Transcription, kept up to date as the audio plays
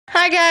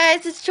Hi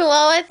guys, it's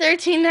Chihuahua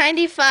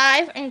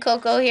 1395 and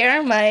Coco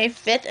here, my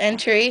 5th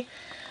entry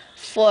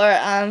for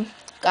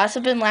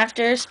Gossip and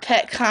Laughter's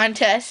pet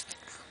contest.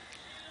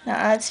 No,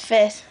 it's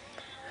 5th.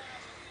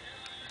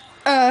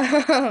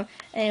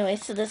 Anyway,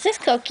 so this is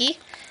Cokie.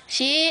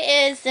 She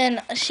is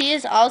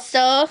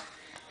also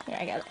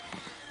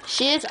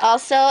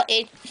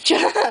a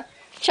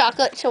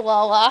chocolate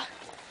Chihuahua,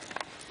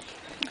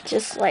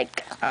 just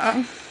like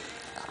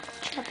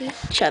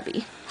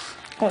chubby.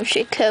 Oh,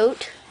 she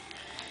coat.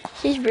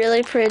 She's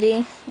really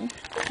pretty.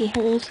 She's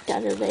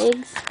got her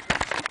legs.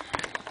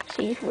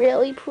 She's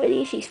really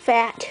pretty. She's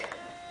fat.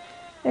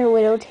 Her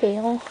widow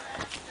tail.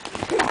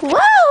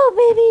 Whoa,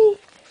 baby!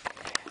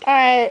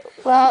 Alright,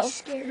 well, She's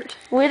scared.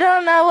 We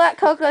don't know what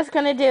Coco's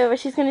gonna do, but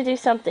she's gonna do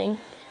something.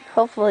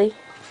 Hopefully.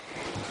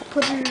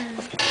 Put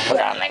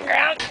her on the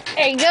ground.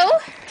 There you go.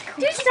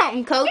 Do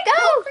something, Coco.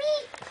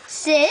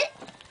 Sit.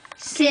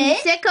 Can you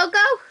sit, Coco?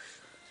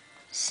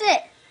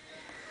 Sit.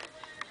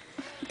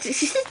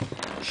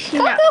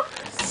 Coco.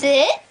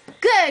 Sit.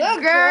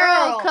 Good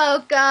girl,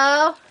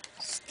 Coco.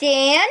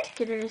 Stand.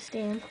 Get her to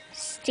stand.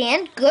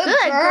 Stand. Good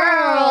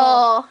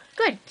girl.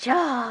 Good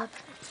job.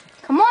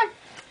 Come on.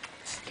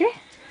 Okay.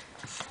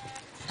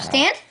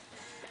 Stand.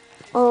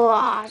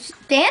 Oh,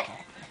 Stand.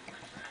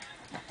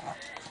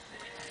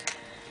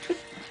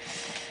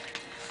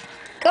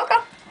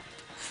 Coco.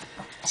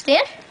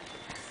 Stand.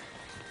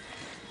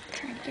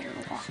 Trying to get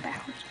her to walk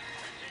backwards.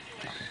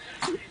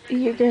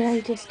 You're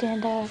gonna just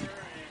stand up.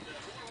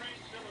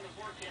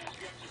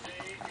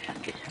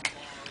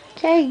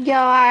 Okay,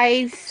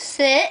 guys.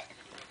 Sit.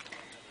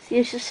 So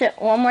you should sit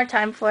one more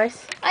time for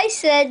us. I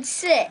said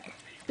sit.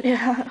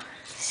 Yeah.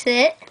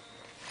 Sit.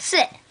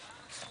 Sit.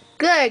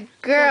 Good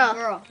girl. Good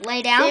girl.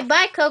 Lay down. Say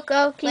bye,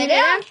 Coco. Can Lay you lay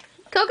down.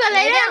 Coco,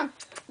 lay down.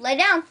 Lay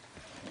down.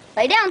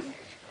 Lay down.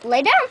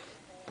 Lay down.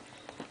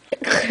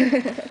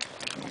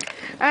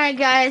 Alright,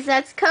 guys,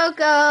 that's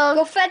Coco.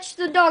 Go fetch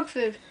the dog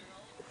food.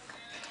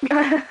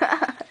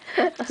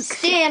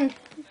 Stand.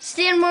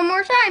 Stand one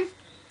more time.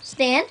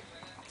 Stand.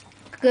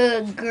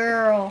 Good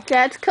girl.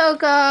 That's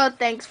Coco.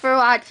 Thanks for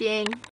watching.